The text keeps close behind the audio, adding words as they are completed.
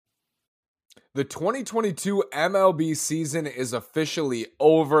The 2022 MLB season is officially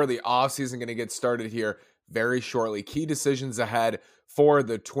over. The offseason going to get started here very shortly. Key decisions ahead for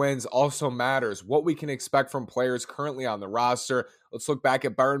the Twins. Also matters what we can expect from players currently on the roster. Let's look back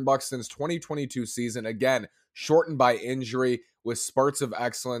at Byron Buxton's 2022 season. Again, shortened by injury with spurts of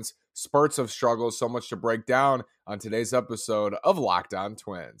excellence, spurts of struggle. So much to break down on today's episode of Locked On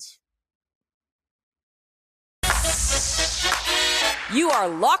Twins. You are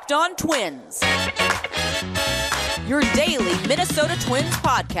Locked On Twins, your daily Minnesota Twins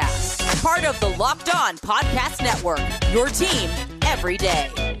podcast, part of the Locked On Podcast Network, your team every day.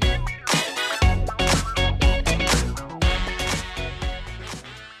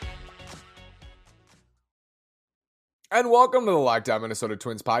 And welcome to the Locked On Minnesota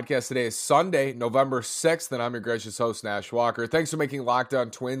Twins podcast. Today is Sunday, November 6th, and I'm your gracious host, Nash Walker. Thanks for making Locked On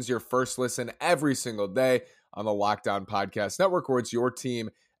Twins your first listen every single day on the Locked On Podcast Network, where it's your team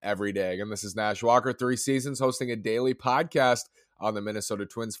every day. Again, this is Nash Walker, 3 seasons, hosting a daily podcast on the Minnesota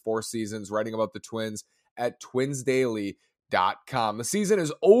Twins, 4 seasons, writing about the Twins at twinsdaily.com. The season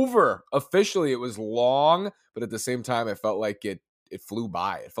is over. Officially, it was long, but at the same time, it felt like it flew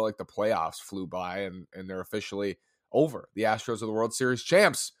by. It felt like the playoffs flew by, and they're officially over. The Astros are the World Series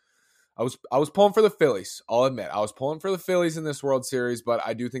champs. I was pulling for the Phillies. I'll admit, I was pulling for the Phillies in this World Series, but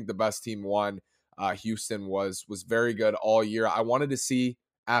I do think the best team won. Houston was very good all year. I wanted to see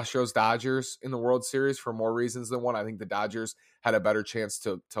Astros-Dodgers in the World Series for more reasons than one. I think the Dodgers had a better chance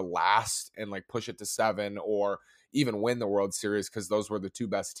to last and like push it to 7 or even win the World Series because those were the 2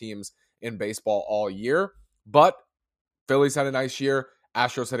 best teams in baseball all year. But Phillies had a nice year.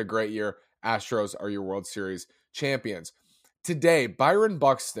 Astros had a great year. Astros are your World Series champions. Today, Byron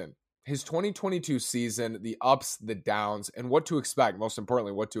Buxton, his 2022 season, the ups, the downs, and what to expect. Most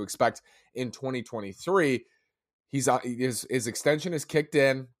importantly, what to expect in 2023. His extension is kicked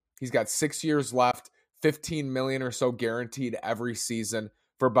in. He's got 6 years left, $15 million or so guaranteed every season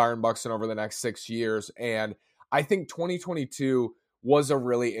for Byron Buxton over the next 6 years. And I think 2022 was a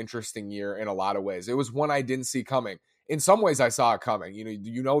really interesting year in a lot of ways. It was one I didn't see coming. In some ways, I saw it coming.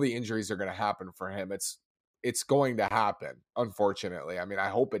 You know the injuries are going to happen for him. It's going to happen, unfortunately. I mean, I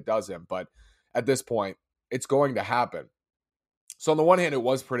hope it doesn't, but at this point, it's going to happen. So on the one hand, it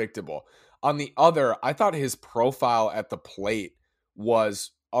was predictable. On the other, I thought his profile at the plate was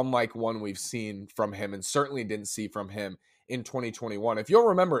unlike one we've seen from him and certainly didn't see from him in 2021. If you'll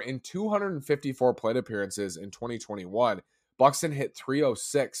remember, in 254 plate appearances in 2021, Buxton hit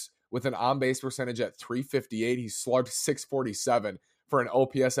 .306 with an on-base percentage at .358. He slugged .647 for an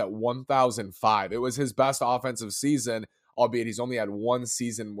OPS at 1,005. It was his best offensive season, albeit he's only had one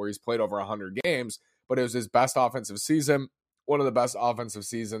season where he's played over 100 games, but it was his best offensive season, one of the best offensive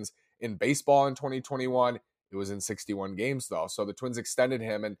seasons in baseball in 2021. It was in 61 games, though. So the Twins extended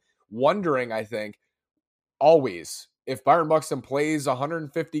him, and wondering, I think, always, if Byron Buxton plays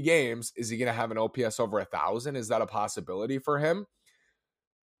 150 games, is he going to have an OPS over 1,000? Is that a possibility for him?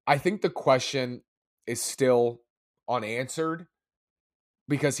 I think the question is still unanswered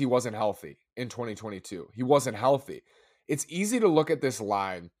because he wasn't healthy in 2022. He wasn't healthy. It's easy to look at this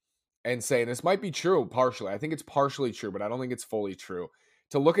line and say, and this might be true partially. I think it's partially true, but I don't think it's fully true.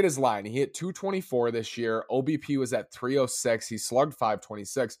 To look at his line, he hit .224 this year. OBP was at .306. He slugged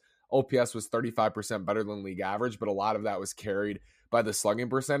 .526. OPS was 35% better than league average, but a lot of that was carried by the slugging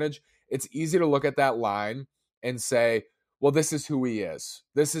percentage. It's easy to look at that line and say, well, this is who he is.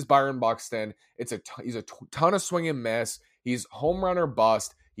 This is Byron Buxton. He's a ton of swing and miss. He's home run or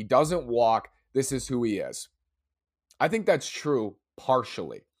bust. He doesn't walk. This is who he is. I think that's true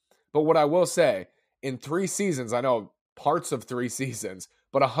partially. But what I will say, in 3 seasons, I know parts of 3 seasons,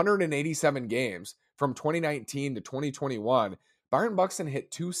 but 187 games from 2019 to 2021, Byron Buxton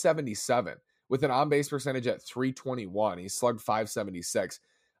hit .277 with an on-base percentage at .321. He slugged .576.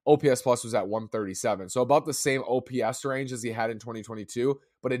 OPS plus was at 137. So about the same OPS range as he had in 2022,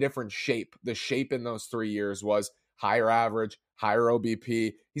 but a different shape. The shape in those 3 years was higher average, higher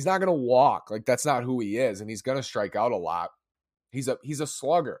OBP. He's not going to walk. Like, that's not who he is, and he's going to strike out a lot. He's a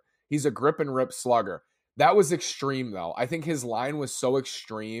slugger. He's a grip and rip slugger. That was extreme, though. I think his line was so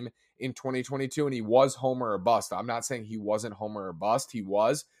extreme in 2022, and he was homer or bust. I'm not saying he wasn't homer or bust. He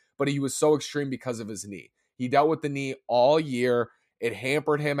was, but he was so extreme because of his knee. He dealt with the knee all year. It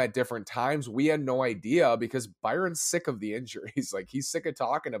hampered him at different times. We had no idea because Byron's sick of the injuries. Like, he's sick of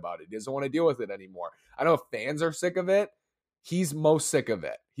talking about it. He doesn't want to deal with it anymore. I know fans are sick of it. He's most sick of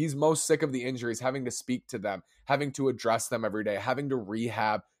it. He's most sick of the injuries, having to speak to them, having to address them every day, having to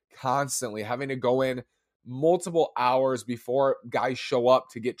rehab constantly, having to go in multiple hours before guys show up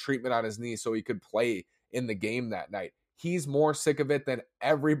to get treatment on his knee so he could play in the game that night. He's more sick of it than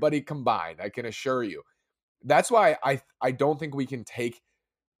everybody combined, I can assure you. That's why I don't think we can take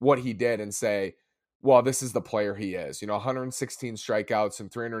what he did and say, well, this is the player he is. 116 strikeouts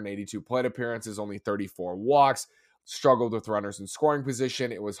and 382 plate appearances, only 34 walks, struggled with runners in scoring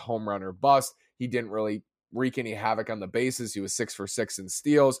position. It was home run or bust. He didn't really wreak any havoc on the bases. He was 6 for 6 in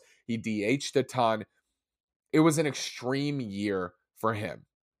steals. He DH'd a ton. It was an extreme year for him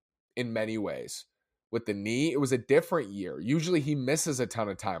in many ways. With the knee, it was a different year. Usually he misses a ton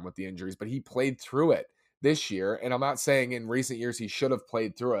of time with the injuries, but he played through it this year. And I'm not saying in recent years he should have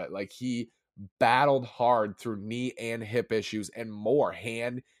played through it. Like, he battled hard through knee and hip issues and more.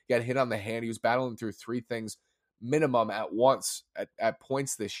 Hand, got hit on the hand. He was battling through 3 things minimum at once at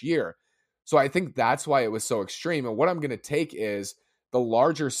points this year. So I think that's why it was so extreme. And what I'm going to take is the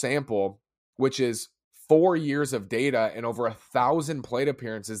larger sample, which is 4 years of data and over 1,000 plate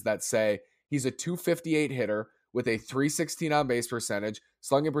appearances that say he's a 258 hitter with a 316 on base percentage,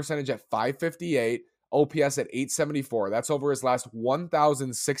 slugging percentage at 558, OPS at 874. That's over his last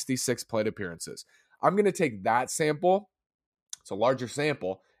 1,066 plate appearances. I'm going to take that sample. It's a larger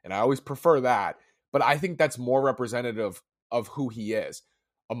sample, and I always prefer that. But I think that's more representative of who he is.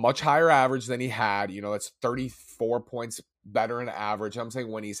 A much higher average than he had. That's 34 points better in average. I'm saying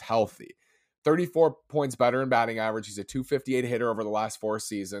when he's healthy. 34 points better in batting average. He's a 258 hitter over the last 4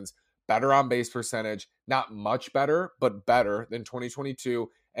 seasons. Better on base percentage. Not much better, but better than 2022.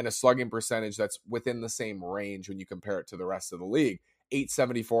 And a slugging percentage that's within the same range when you compare it to the rest of the league.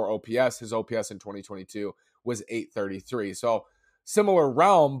 874 OPS. His OPS in 2022 was 833. So similar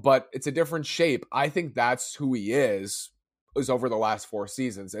realm, but it's a different shape. I think that's who he is over the last 4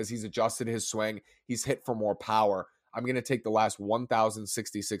 seasons. As he's adjusted his swing, he's hit for more power. I'm going to take the last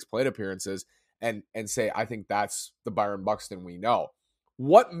 1,066 plate appearances and say I think that's the Byron Buxton we know.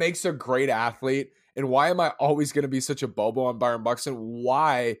 What makes a great athlete, and why am I always going to be such a bobo on Byron Buxton?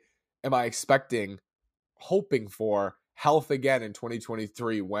 Why am I hoping for health again in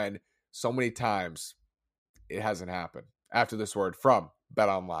 2023 when so many times it hasn't happened? After this word from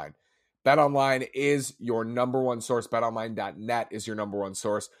BetOnline. BetOnline is your number one source. BetOnline.net is your number one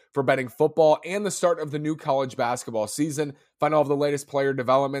source for betting football and the start of the new college basketball season. Find all of the latest player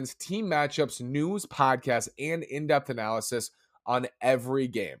developments, team matchups, news, podcasts, and in-depth analysis on every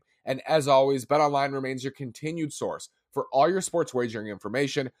game. And as always, BetOnline remains your continued source for all your sports wagering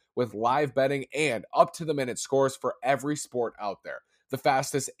information with live betting and up-to-the-minute scores for every sport out there. The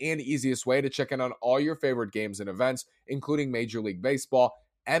fastest and easiest way to check in on all your favorite games and events, including Major League Baseball,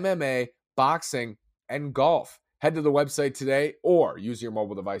 MMA, boxing, and golf. Head to the website today or use your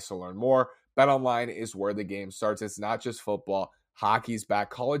mobile device to learn more. BetOnline is where the game starts. It's not just football. Hockey's back.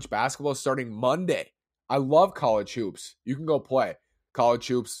 College basketball is starting Monday. I love college hoops. You can go play college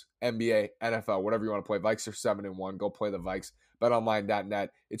hoops, NBA, NFL, whatever you want to play. Vikes are 7-1. Go play the Vikes.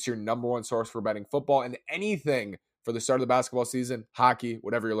 BetOnline.net. It's your number one source for betting football and anything for the start of the basketball season, hockey,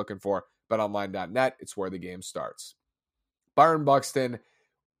 whatever you're looking for. BetOnline.net. It's where the game starts. Byron Buxton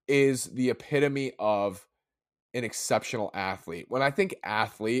is the epitome of an exceptional athlete. When I think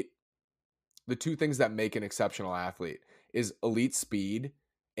athlete, the 2 things that make an exceptional athlete is elite speed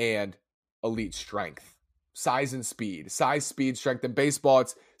and elite strength. Size and speed. Size, speed, strength. In baseball,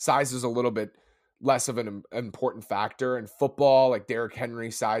 size is a little bit less of an important factor. In football, like Derrick Henry,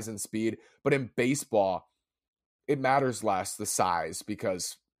 size and speed. But in baseball, it matters less, the size,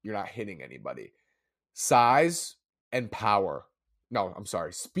 because you're not hitting anybody. Size and power. No, I'm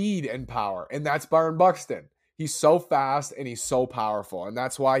sorry. Speed and power. And that's Byron Buxton. He's so fast and he's so powerful. And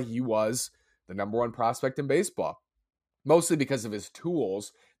that's why he was the number 1 prospect in baseball. Mostly because of his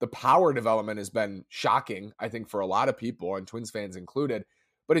tools. The power development has been shocking, I think, for a lot of people, and Twins fans included.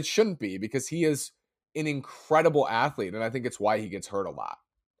 But it shouldn't be, because he is an incredible athlete. And I think it's why he gets hurt a lot.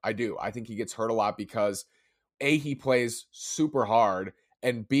 I do. I think he gets hurt a lot because A, he plays super hard,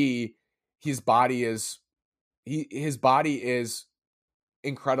 and B, his body is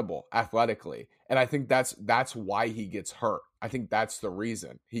incredible athletically. And I think that's why he gets hurt. I think that's the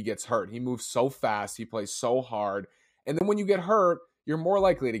reason he gets hurt. He moves so fast, he plays so hard. And then when you get hurt, you're more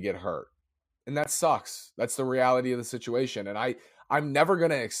likely to get hurt. And that sucks. That's the reality of the situation. And I'm never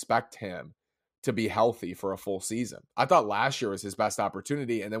going to expect him to be healthy for a full season. I thought last year was his best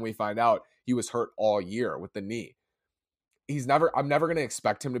opportunity, and then we find out he was hurt all year with the knee. I'm never going to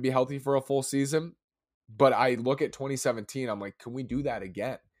expect him to be healthy for a full season, but I look at 2017, I'm like, can we do that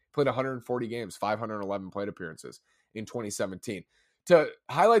again? Played 140 games, 511 plate appearances in 2017. To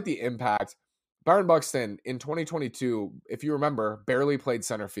highlight the impact, Byron Buxton in 2022, if you remember, barely played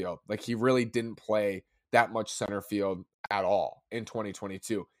center field. Like, he really didn't play that much center field at all in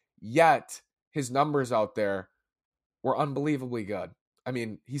 2022. Yet his numbers out there were unbelievably good. I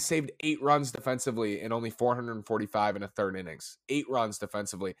mean, he saved 8 runs defensively in only 445 in a third innings. 8 runs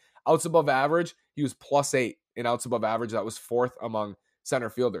defensively. Outs above average, he was +8 in outs above average. That was 4th among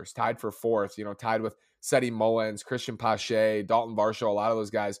center fielders, tied for 4th, tied with Seti Mullins, Christian Pache, Dalton Varsho. A lot of those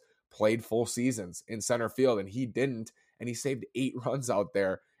guys played full seasons in center field, and he didn't. And he saved 8 runs out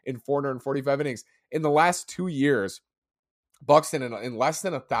there in 445 innings. In the last 2 years, Buxton, in less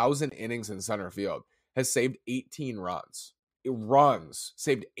than 1,000 innings in center field, has saved 18 runs.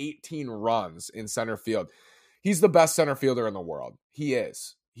 Saved 18 runs in center field. He's the best center fielder in the world. He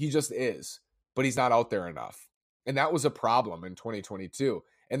is. He just is. But he's not out there enough. And that was a problem in 2022.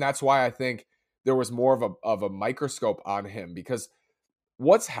 And that's why I think there was more of a microscope on him, because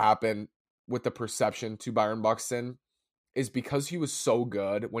what's happened with the perception to Byron Buxton is because he was so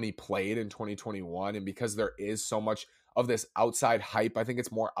good when he played in 2021, and because there is so much of this outside hype. I think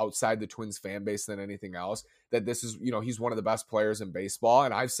it's more outside the Twins fan base than anything else, that this is, he's one of the best players in baseball.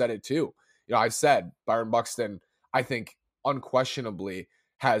 And I've said it too. I've said Byron Buxton, I think unquestionably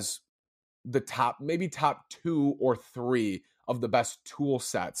has the maybe top 2 or 3 of the best tool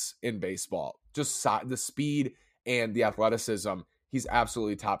sets in baseball. Just the speed and the athleticism. He's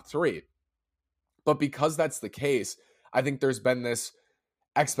absolutely top 3. But because that's the case, I think there's been this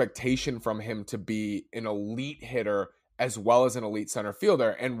expectation from him to be an elite hitter as well as an elite center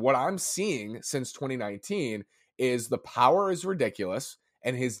fielder. And what I'm seeing since 2019 is the power is ridiculous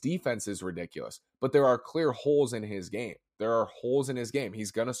and his defense is ridiculous, but there are clear holes in his game.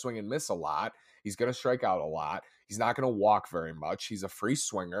 He's going to swing and miss a lot. He's going to strike out a lot. He's not going to walk very much. He's a free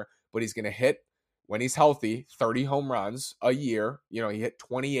swinger, but he's going to hit, when he's healthy, 30 home runs a year. He hit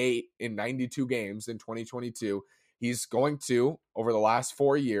 28 in 92 games in 2022. He's going to, over the last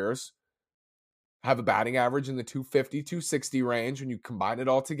 4 years, have a batting average in the 250, 260 range when you combine it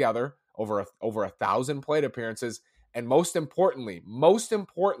all together, over 1,000 plate appearances. And most importantly,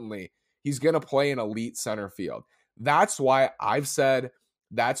 he's going to play in elite center field. That's why I've said,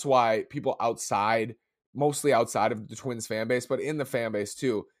 that's why people mostly outside of the Twins fan base, but in the fan base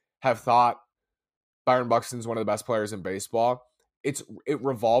too, have thought Byron Buxton's one of the best players in baseball. It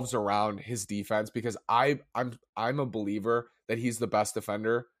revolves around his defense, because I'm a believer that he's the best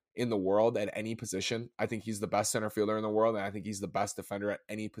defender in the world at any position. I think he's the best center fielder in the world, and I think he's the best defender at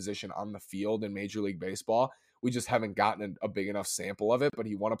any position on the field in Major League Baseball. We just haven't gotten a big enough sample of it, but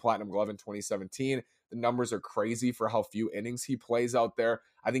he won a Platinum Glove in 2017. The numbers are crazy for how few innings he plays out there.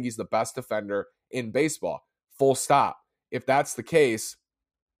 I think he's the best defender in baseball. Full stop. If that's the case,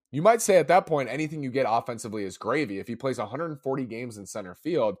 you might say at that point, anything you get offensively is gravy. If he plays 140 games in center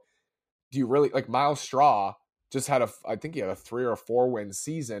field, do you really, like Miles Straw just had I think he had a 3 or 4 win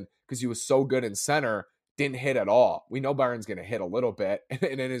season because he was so good in center, didn't hit at all. We know Byron's going to hit a little bit,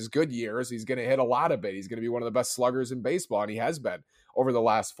 and in his good years, he's going to hit a lot of it. He's going to be one of the best sluggers in baseball, and he has been over the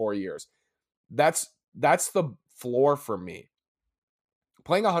last 4 years. That's the floor for me.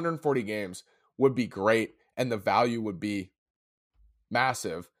 Playing 140 games would be great, and the value would be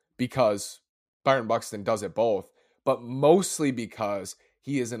massive because Byron Buxton does it both, but mostly because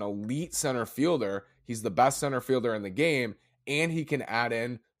he is an elite center fielder. He's the best center fielder in the game, and he can add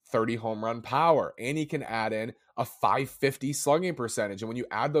in 30 home run power, and he can add in a 550 slugging percentage. And when you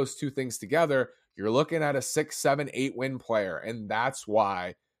add those two things together, you're looking at a 6, 7, 8 win player. And that's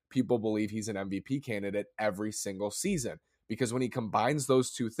why people believe he's an MVP candidate every single season, because when he combines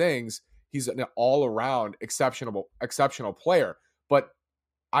those two things, he's an all-around exceptional player. But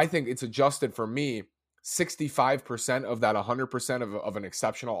I think it's adjusted for me. 65% of that 100% of an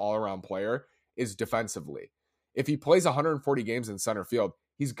exceptional all-around player is defensively. If he plays 140 games in center field,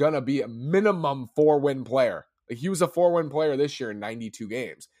 he's going to be a minimum 4-win player. Like, he was a 4-win player this year in 92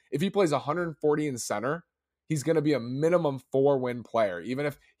 games. If he plays 140 in center, he's going to be a minimum 4-win player, even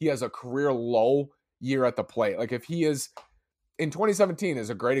if he has a career low year at the plate. Like, if he is, in 2017 is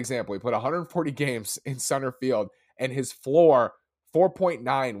a great example. He played 140 games in center field, and his floor,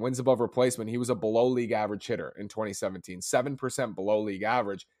 4.9 wins above replacement. He was a below league average hitter in 2017, 7% below league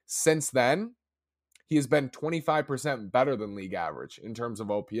average. Since then, he has been 25% better than league average in terms of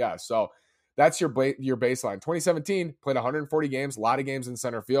OPS. So that's your baseline. 2017, played 140 games, a lot of games in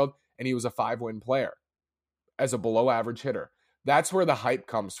center field, and he was a 5-win player as a below average hitter. That's where the hype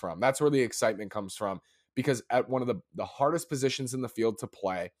comes from. That's where the excitement comes from, because at one of the hardest positions in the field to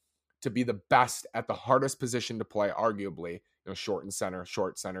play, to be the best at the hardest position to play, arguably, short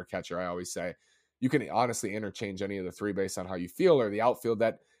center, catcher, I always say, you can honestly interchange any of the three based on how you feel, or the outfield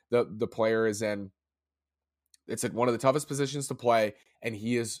that the player is in. It's at one of the toughest positions to play, and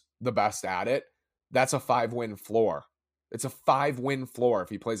he is the best at it. That's a 5-win floor. It's a 5-win floor if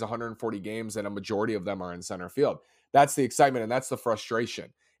he plays 140 games, and a majority of them are in center field. That's the excitement, and that's the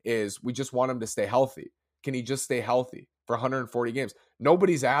frustration, is we just want him to stay healthy. Can he just stay healthy for 140 games?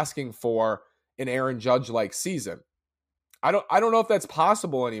 Nobody's asking for an Aaron Judge-like season. I don't know if that's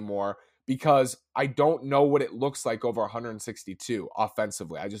possible anymore, because I don't know what it looks like over 162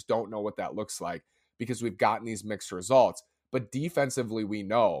 offensively. I just don't know what that looks like, because we've gotten these mixed results. But defensively, we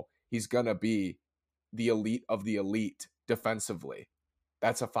know he's going to be the elite of the elite defensively.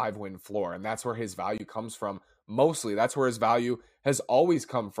 That's a 5-win floor, and that's where his value comes from mostly. That's where his value has always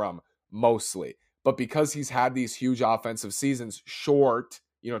come from mostly. But because he's had these huge offensive seasons, short,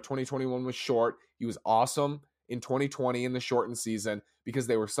 2021 was short. He was awesome in 2020 in the shortened season, because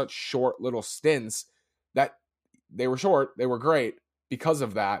they were such short little stints that they were short. They were great. Because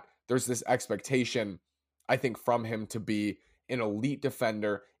of that, there's this expectation, I think, from him to be an elite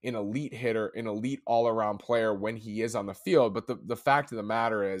defender, an elite hitter, an elite all-around player when he is on the field. But the fact of the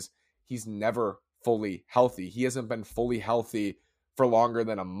matter is, he's never fully healthy. He hasn't been fully healthy for longer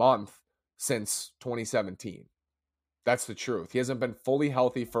than a month since 2017. That's the truth. He hasn't been fully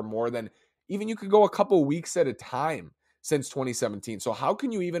healthy for more than, even you could go a couple weeks at a time since 2017. So how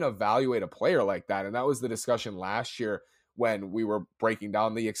can you even evaluate a player like that? And that was the discussion last year when we were breaking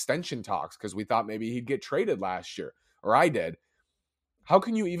down the extension talks, because we thought maybe he'd get traded last year, or I did. How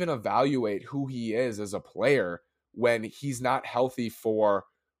can you even evaluate who he is as a player when he's not healthy for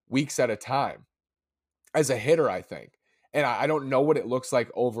weeks at a time? As a hitter, I think. And I don't know what it looks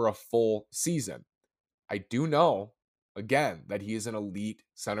like over a full season. I do know, again, that he is an elite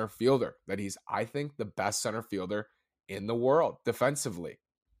center fielder, that he's, I think, the best center fielder in the world defensively.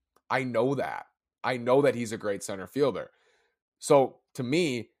 I know that. I know that he's a great center fielder. So to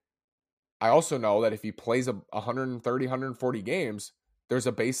me, I also know that if he plays 130, 140 games, there's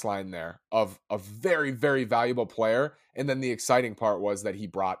a baseline there of a very, very valuable player. And then the exciting part was that he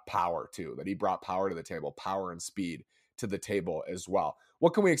brought power too, that he brought power to the table, power and speed to the table as well.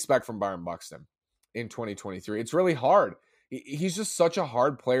 What can we expect from Byron Buxton in 2023? It's really hard. He's just such a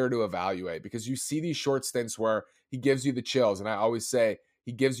hard player to evaluate, because you see these short stints where he gives you the chills. And I always say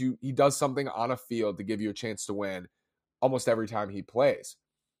he does something on a field to give you a chance to win almost every time he plays.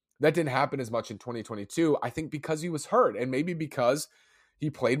 That didn't happen as much in 2022, I think, because he was hurt, and maybe because he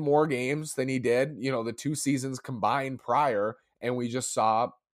played more games than he did, the 2 seasons combined prior, and we just saw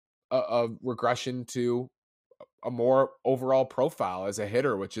a regression to a more overall profile as a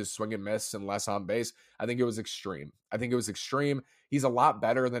hitter, which is swing and miss and less on base. I think it was extreme. He's a lot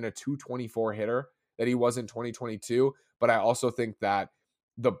better than a 224 hitter that he was in 2022, but I also think that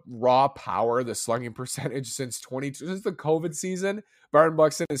the raw power, the slugging percentage since the COVID season, Byron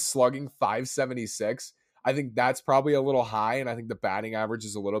Buxton is slugging .576. I think that's probably a little high, and I think the batting average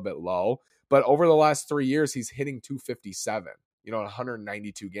is a little bit low. But over the last 3 years, he's hitting .257, in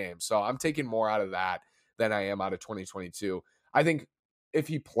 192 games. So I'm taking more out of that than I am out of 2022. I think if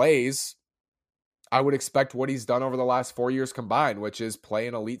he plays, I would expect what he's done over the last 4 years combined, which is play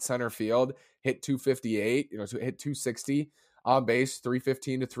an elite center field, hit .258, to hit .260 on base,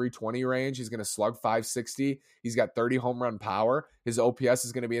 315 to 320 range. He's going to slug .560. He's got 30 home run power. His OPS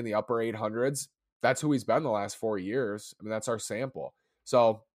is going to be in the upper 800s. That's who he's been the last 4 years. I mean, that's our sample.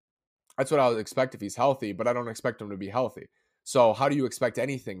 So that's what I would expect if he's healthy, but I don't expect him to be healthy. So how do you expect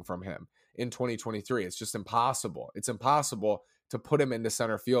anything from him in 2023? It's just impossible. It's impossible to put him into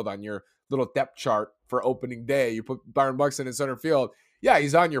center field on your little depth chart for opening day. You put Byron Buxton in center field. Yeah,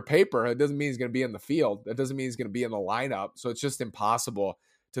 he's on your paper. It doesn't mean he's going to be in the field. That doesn't mean he's going to be in the lineup. So it's just impossible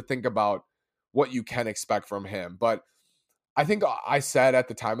to think about what you can expect from him. But I think I said at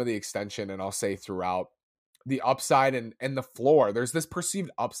the time of the extension, and I'll say throughout, the upside and the floor. There's this perceived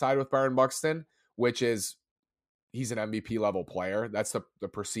upside with Byron Buxton, which is he's an MVP level player. That's the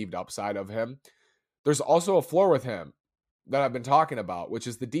perceived upside of him. There's also a floor with him that I've been talking about, which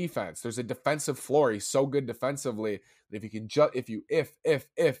is the defense. There's a defensive floor. He's so good defensively that if you can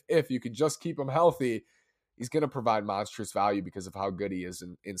if you can just keep him healthy, he's going to provide monstrous value because of how good he is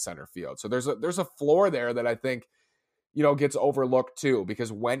in center field. So there's a floor there that I think, gets overlooked too,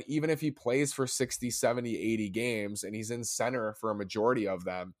 because even if he plays for 60, 70, 80 games and he's in center for a majority of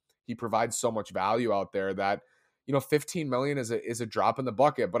them, he provides so much value out there that, $15 million is a drop in the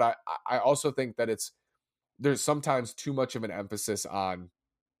bucket. But I also think that there's sometimes too much of an emphasis on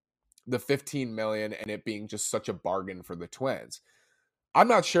the $15 million and it being just such a bargain for the Twins. I'm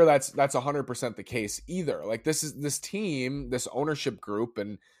not sure that's 100% the case either. Like this team, this ownership group,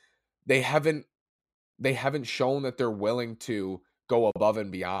 and they haven't shown that they're willing to go above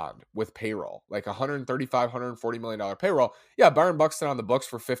and beyond with payroll, like $140 million payroll. Yeah, Byron Buxton on the books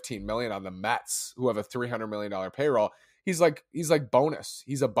for $15 million on the Mets, who have a $300 million payroll. He's like bonus.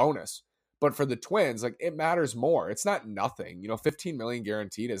 He's a bonus. But for the Twins, like, it matters more. It's not nothing. $15 million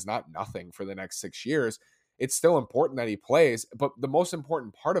guaranteed is not nothing for the next 6 years. It's still important that he plays, but the most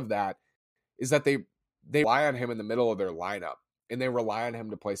important part of that is that they rely on him in the middle of their lineup, and they rely on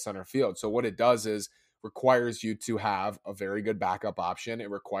him to play center field. So what it does is requires you to have a very good backup option. It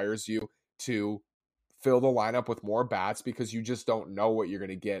requires you to fill the lineup with more bats because you just don't know what you're going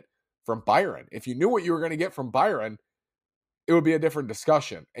to get from Byron. If you knew what you were going to get from Byron, it would be a different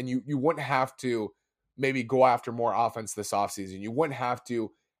discussion. And you wouldn't have to maybe go after more offense this offseason. You wouldn't have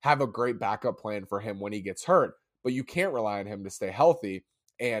to have a great backup plan for him when he gets hurt, but you can't rely on him to stay healthy.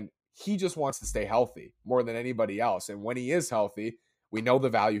 And he just wants to stay healthy more than anybody else. And when he is healthy, we know the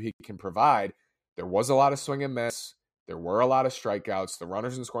value he can provide. There was a lot of swing and miss. There were a lot of strikeouts. The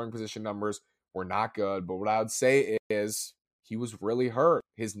runners in scoring position numbers were not good. But what I would say is he was really hurt.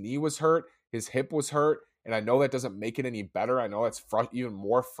 His knee was hurt. His hip was hurt. And I know that doesn't make it any better. I know it's even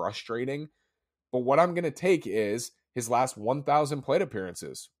more frustrating. But what I'm going to take is his last 1,000 plate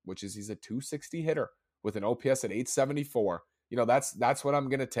appearances, which is he's a 260 hitter with an OPS at 874. That's what I'm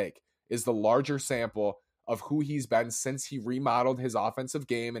going to take, is the larger sample of who he's been since he remodeled his offensive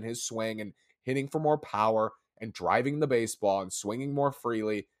game and his swing and hitting for more power and driving the baseball and swinging more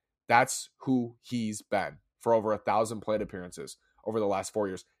freely. That's who he's been for over 1,000 plate appearances over the last 4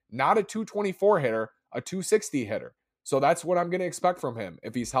 years. Not a 224 hitter, a 260 hitter. So that's what I'm going to expect from him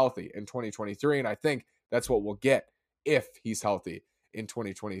if he's healthy in 2023. And I think that's what we'll get if he's healthy in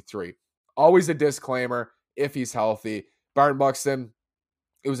 2023. Always a disclaimer, if he's healthy. Byron Buxton,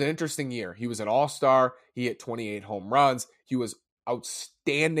 it was an interesting year. He was an all-star. He hit 28 home runs. He was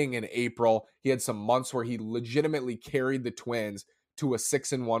outstanding in April. He had some months where he legitimately carried the Twins to a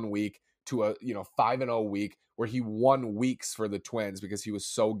 6-1 week, to a 5-0 week, where he won weeks for the Twins because he was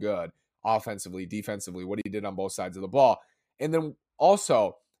so good offensively, defensively, what he did on both sides of the ball. And then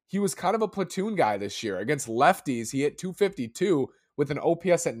also, he was kind of a platoon guy this year. Against lefties, he hit 252 with an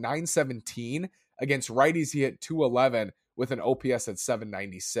OPS at 917. Against righties, he hit 211 with an OPS at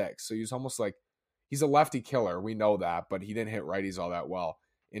 796. So he's almost like, he's a lefty killer. We know that, but he didn't hit righties all that well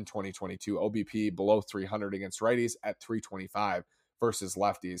in 2022. OBP below 300 against righties at 325 versus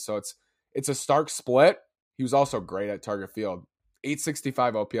lefties. So it's a stark split. He was also great at target field.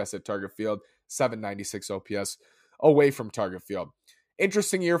 865 OPS at target field, 796 OPS away from target field.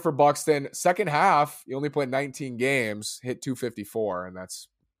 Interesting year for Buxton. Second half, he only played 19 games, hit 254, and that's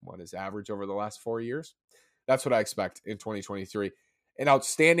what his average over the last 4 years. That's what I expect in 2023. An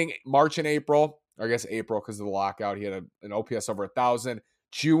outstanding March and April, or I guess April because of the lockout. He had an OPS over 1,000.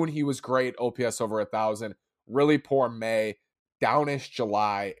 June, he was great, OPS over 1,000. Really poor May, downish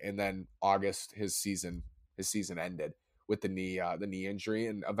July, and then August, his season ended with the knee injury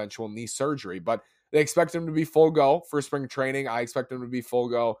and eventual knee surgery. But they expect him to be full go for spring training. I expect him to be full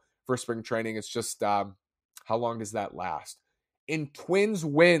go for spring training. It's just how long does that last? In Twins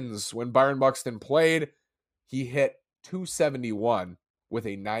wins, when Byron Buxton played, he hit 271 with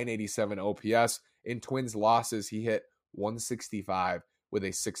a 987 OPS. In Twins losses, he hit 165 with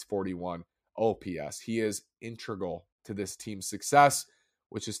a 641 OPS. He is integral to this team's success,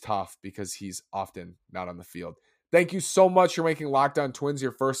 which is tough because he's often not on the field. Thank you so much for making Locked On Twins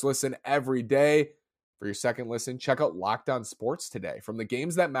your first listen every day. For your second listen, check out Locked On Sports today. From the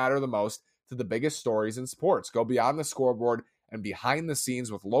games that matter the most to the biggest stories in sports, go beyond the scoreboard and behind the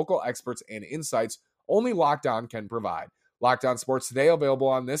scenes with local experts and insights only Locked On can provide. Locked On Sports today, available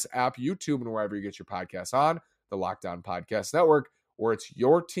on this app, YouTube, and wherever you get your podcasts on, the Locked On Podcast Network, where it's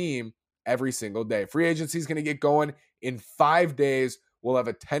your team every single day. Free agency is going to get going in 5 days. We'll have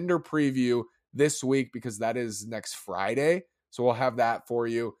a tender preview this week because that is next Friday. So we'll have that for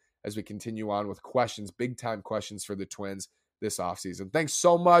you as we continue on with questions, big time questions for the Twins this offseason. Thanks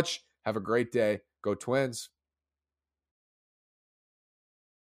so much. Have a great day. Go Twins.